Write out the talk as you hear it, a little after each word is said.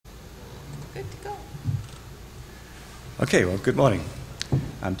Good to go. Okay, well, good morning.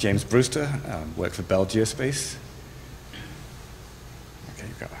 I'm James Brewster. I work for Bell Geospace. Okay,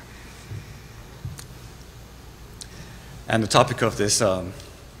 you go. And the topic of this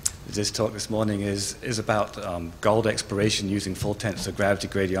talk this morning is about gold exploration using full tensor gravity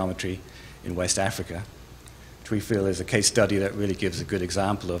gradiometry in West Africa, which we feel is a case study that really gives a good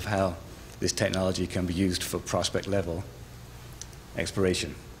example of how this technology can be used for prospect level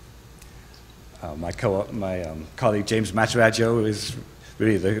exploration. My colleague James Mataragio is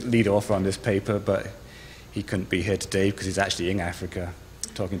really the lead author on this paper, but he couldn't be here today because he's actually in Africa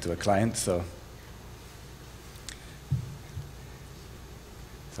talking to a client, so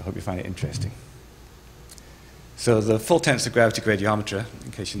I hope you find it interesting. So the full tensor gravity gradiometer,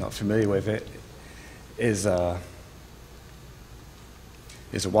 in case you're not familiar with it, is a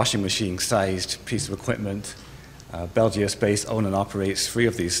washing machine-sized piece of equipment. Bell Geospace owns and operates 3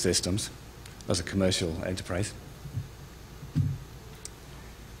 of these systems as a commercial enterprise.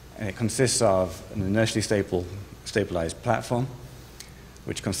 And it consists of an inertially stabilized platform,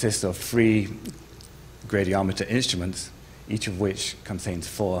 which consists of 3 gradiometer instruments, each of which contains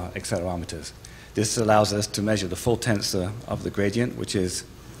 4 accelerometers. This allows us to measure the full tensor of the gradient, which is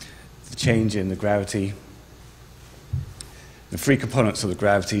the change in the gravity. The 3 components of the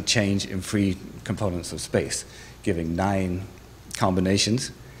gravity change in 3 components of space, giving 9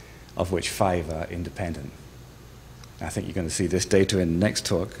 combinations, of which 5 are independent. I think you're going to see this data in the next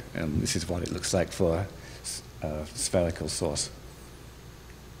talk, and this is what it looks like for a spherical source.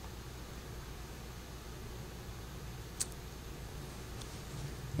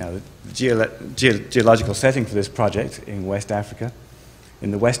 Now, the geological setting for this project in West Africa,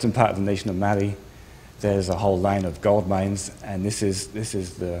 in the western part of the nation of Mali, there's a whole line of gold mines, and this is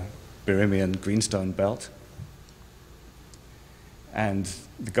the Birmian Greenstone Belt. And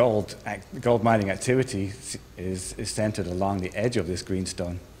the gold mining activity is centered along the edge of this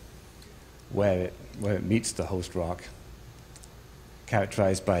greenstone, where it meets the host rock,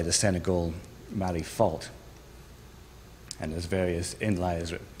 characterized by the Senegal-Mali fault. And there's various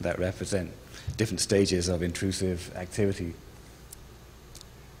inliers that represent different stages of intrusive activity.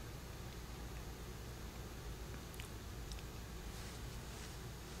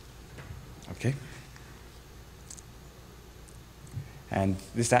 Okay. And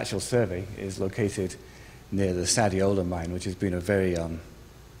this actual survey is located near the Sadiola mine, which has been a very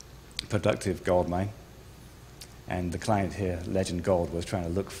productive gold mine. And the client here, Legend Gold, was trying to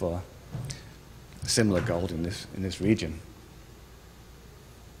look for similar gold in this region.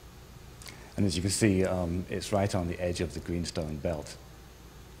 And as you can see, it's right on the edge of the Greenstone Belt.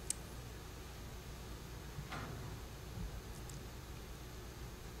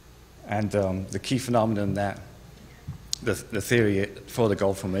 And the key phenomenon that the theory for the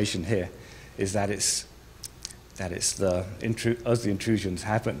gold formation here is that as the intrusions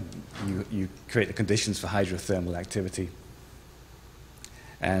happen, you create the conditions for hydrothermal activity.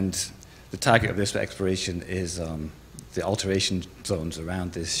 And the target of this exploration is the alteration zones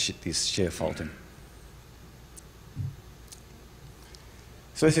around these shear faulting.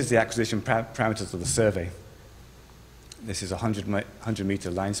 So this is the acquisition parameters of the survey. This is 100-meter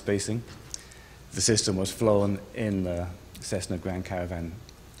line spacing. The system was flown in the Cessna Grand Caravan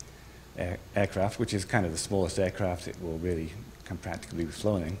aircraft, which is kind of the smallest aircraft it can practically be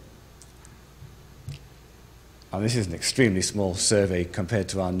flown in. And this is an extremely small survey compared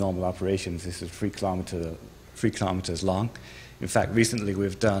to our normal operations. This is 3 kilometers long. In fact, recently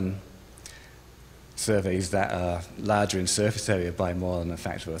we've done surveys that are larger in surface area by more than a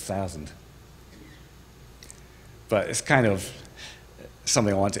factor of 1,000. But it's kind of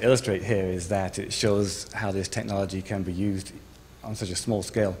something I want to illustrate here is that it shows how this technology can be used on such a small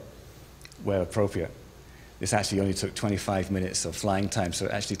scale where appropriate. This actually only took 25 minutes of flying time, so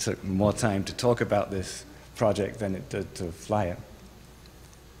it actually took more time to talk about this project than it did to fly it.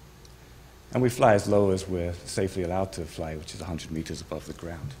 And we fly as low as we're safely allowed to fly, which is 100 meters above the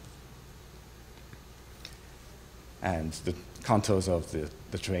ground. And the contours of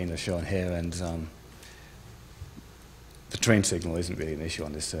the terrain are shown here, and the terrain signal isn't really an issue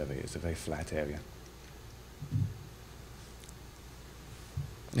on this survey. It's a very flat area.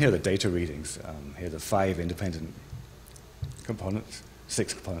 And here are the data readings. Here are the 5 independent components,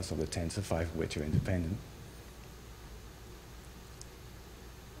 6 components of the tensor, 5 of which are independent.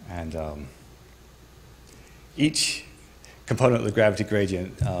 And each component of the gravity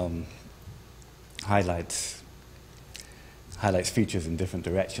gradient highlights features in different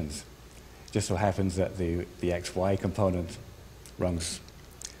directions. It just so happens that the XY component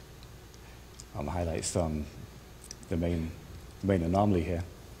highlights the main anomaly here.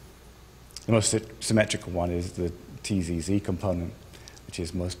 The most symmetrical one is the TZZ component, which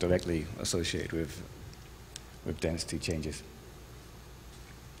is most directly associated with density changes.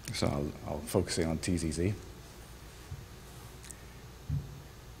 So I'll focus in on TZZ.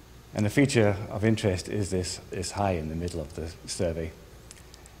 And the feature of interest is this high in the middle of the survey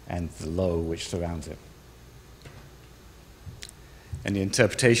and the low which surrounds it. And the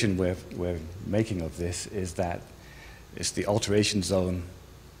interpretation we're making of this is that it's the alteration zone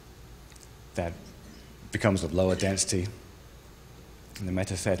that becomes of lower density, and the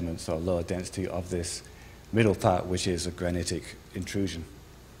metasediments are lower density of this middle part, which is a granitic intrusion.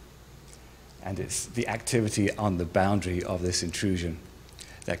 And it's the activity on the boundary of this intrusion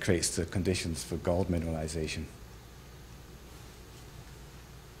that creates the conditions for gold mineralization.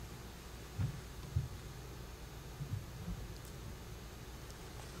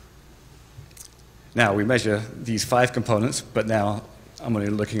 Now, we measure these 5 components, but now I'm only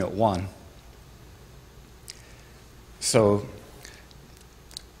looking at one. So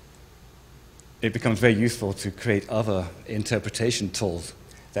it becomes very useful to create other interpretation tools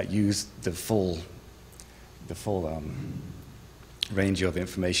that use the full range of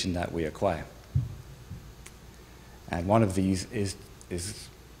information that we acquire. And one of these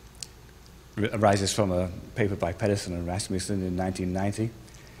arises from a paper by Pedersen and Rasmussen in 1990.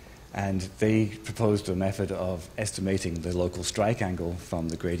 And they proposed a method of estimating the local strike angle from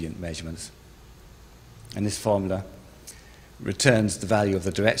the gradient measurements. And this formula returns the value of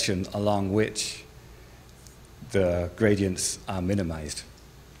the direction along which the gradients are minimized,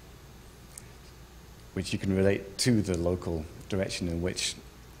 which you can relate to the local direction in which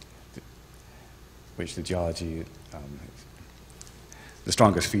the geology, the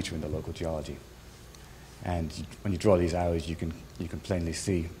strongest feature in the local geology. And when you draw these arrows, you can plainly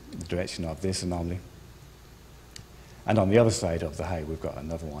see the direction of this anomaly. And on the other side of the height, we've got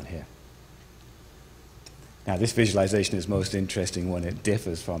another one here. Now, this visualization is most interesting when it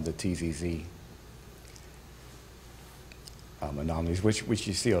differs from the TZZ anomalies, which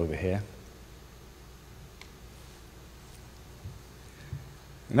you see over here.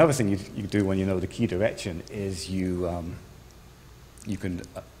 Another thing you do when you know the key direction is you can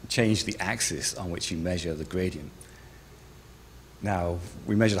change the axis on which you measure the gradient. Now,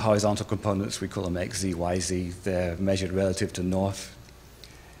 we measure the horizontal components, we call them X, Z, Y, Z. They're measured relative to north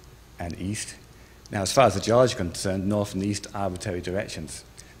and east. Now, as far as the geology is concerned, north and east are arbitrary directions.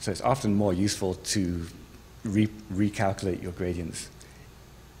 So it's often more useful to recalculate your gradients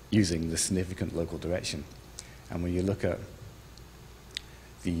using the significant local direction. And when you look at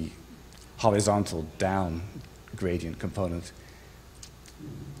the horizontal down gradient component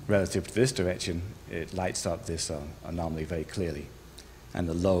relative to this direction, it lights up this anomaly very clearly. And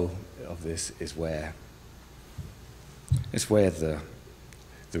the low of this is where the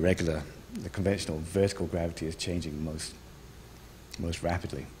conventional vertical gravity is changing most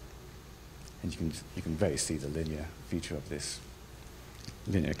rapidly. And you can very see the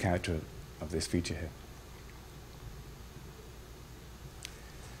linear character of this feature here.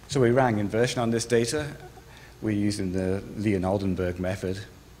 So we ran inversion on this data. We're using the Lee and Oldenburg method,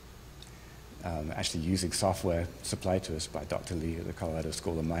 actually using software supplied to us by Dr. Lee at the Colorado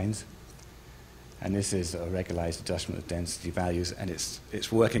School of Mines. And this is a regularized adjustment of density values, and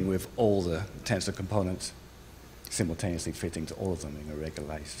it's working with all the tensor components, simultaneously fitting to all of them in a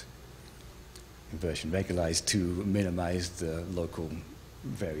regularized inversion, regularized to minimize the local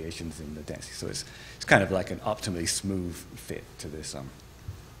variations in the density. So it's kind of like an optimally smooth fit to this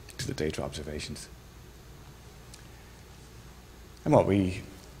to the data observations. And the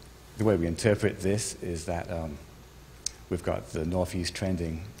way we interpret this is that we've got the northeast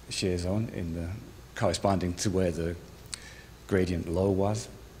trending shear zone corresponding to where the gradient low was.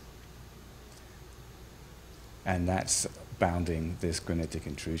 And that's bounding this granitic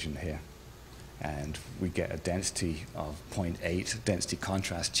intrusion here. And we get a density of 0.8, density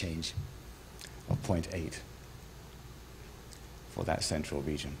contrast change of 0.8 for that central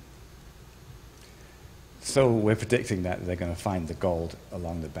region. So we're predicting that they're going to find the gold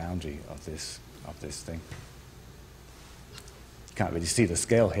along the boundary of this thing. Can't really see the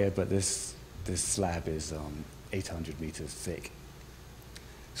scale here, but this slab is 800 meters thick.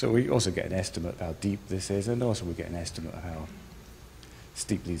 So we also get an estimate of how deep this is, and also we get an estimate of how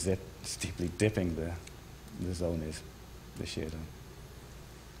steeply dipping the zone is, the shear zone.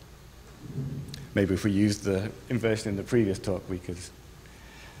 Maybe if we used the inversion in the previous talk, we could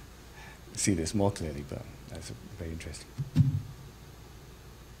see this more clearly, but that's very interesting.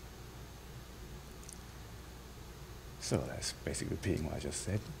 So that's basically repeating what I just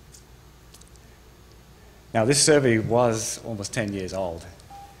said. Now, this survey was almost 10 years old,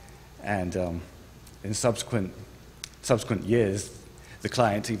 And in subsequent years, the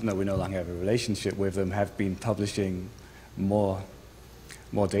clients, even though we no longer have a relationship with them, have been publishing more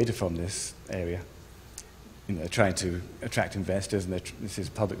data from this area. You know, trying to attract investors, and this is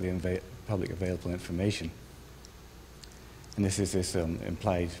public available information. And this is this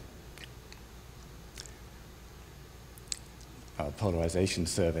implied polarization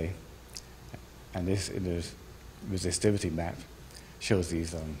survey. And this, in the resistivity map, shows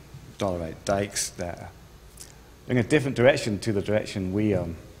these dolerite dikes that are in a different direction to the direction we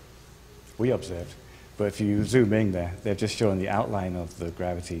observed. But if you zoom in there, they're just showing the outline of the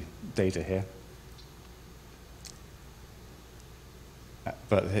gravity data here.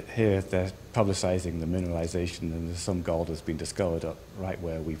 But here they're publicizing the mineralization, and some gold has been discovered up right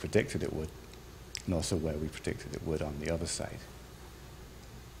where we predicted it would, and also where we predicted it would on the other side.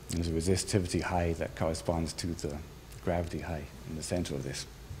 And there's a resistivity high that corresponds to the gravity high in the center of this,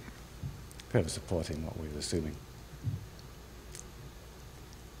 further supporting what we were assuming.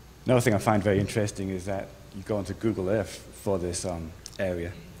 Another thing I find very interesting is that you go onto Google Earth for this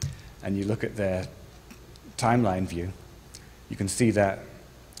area, and you look at their timeline view. You can see that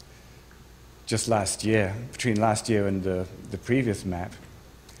just last year, between last year and the previous map,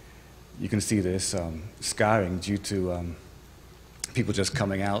 you can see this scarring due to people just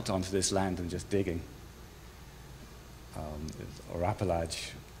coming out onto this land and just digging. Or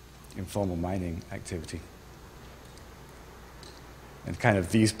Appalachia, informal mining activity. And kind of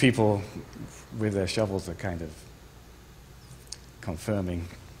these people with their shovels are kind of confirming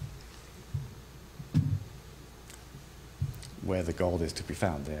where the gold is to be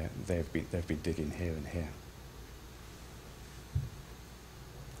found. They've been digging here and here.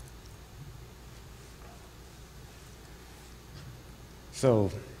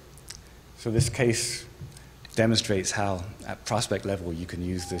 So this case demonstrates how, at prospect level, you can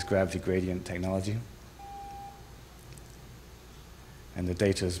use this gravity gradient technology. And the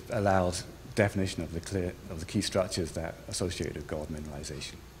data has allowed definition of the key structures that are associated with gold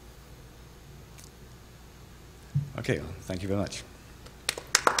mineralization. Okay, well, thank you very much.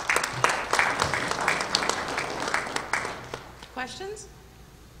 Questions?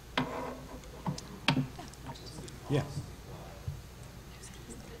 Yeah.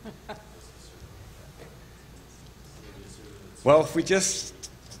 Well, if we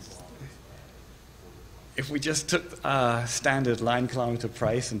just took our standard line kilometer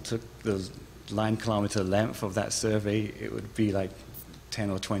price and took the line kilometer length of that survey, it would be like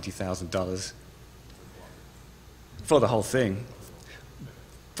 $10,000 or $20,000 for the whole thing.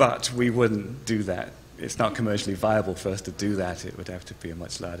 But we wouldn't do that. It's not commercially viable for us to do that. It would have to be a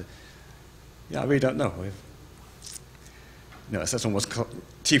much larger. Yeah, I really don't know. It's almost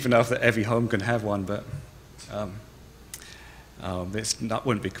cheap enough that every home can have one, but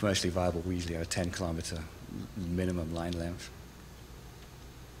wouldn't be commercially viable. We usually have a 10-kilometer minimum line length.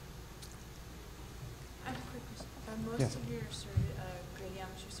 I have a quick question. Most of your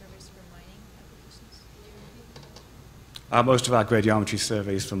gradiometry surveys for mining applications? Most of our gradiometry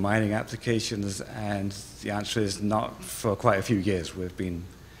surveys for mining applications, and the answer is not for quite a few years. We've been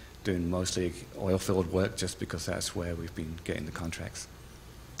doing mostly oil-filled work just because that's where we've been getting the contracts.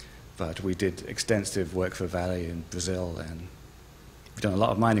 But we did extensive work for Vale in Brazil, and we've done a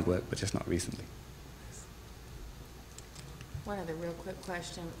lot of mining work, but just not recently. One other real quick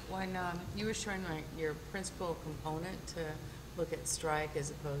question. When you were showing your principal component to look at strike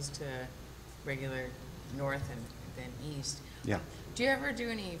as opposed to regular north and then east, yeah. Do you ever do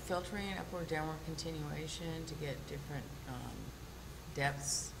any filtering, upward, downward continuation to get different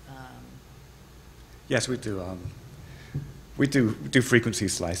depths? Yes, we do. We do frequency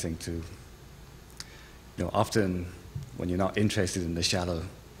slicing too. Often when you're not interested in the shallow,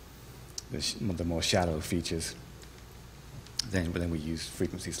 the more shallow features, then we use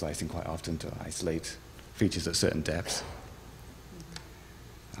frequency slicing quite often to isolate features at certain depths.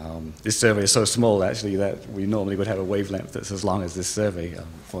 This survey is so small, actually, that we normally would have a wavelength that's as long as this survey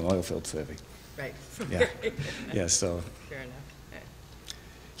for an oil field survey. Right. Yeah. Yeah. So. Fair enough.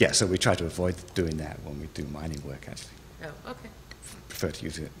 Yeah. So we try to avoid doing that when we do mining work. Actually. Oh, okay. Prefer to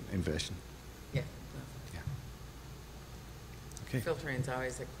use it inversion. Yeah. Yeah. Okay. Filtering's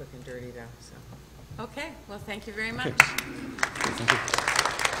always a quick and dirty, though. So. Okay. Well, thank you very much. Okay. Thank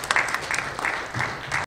you.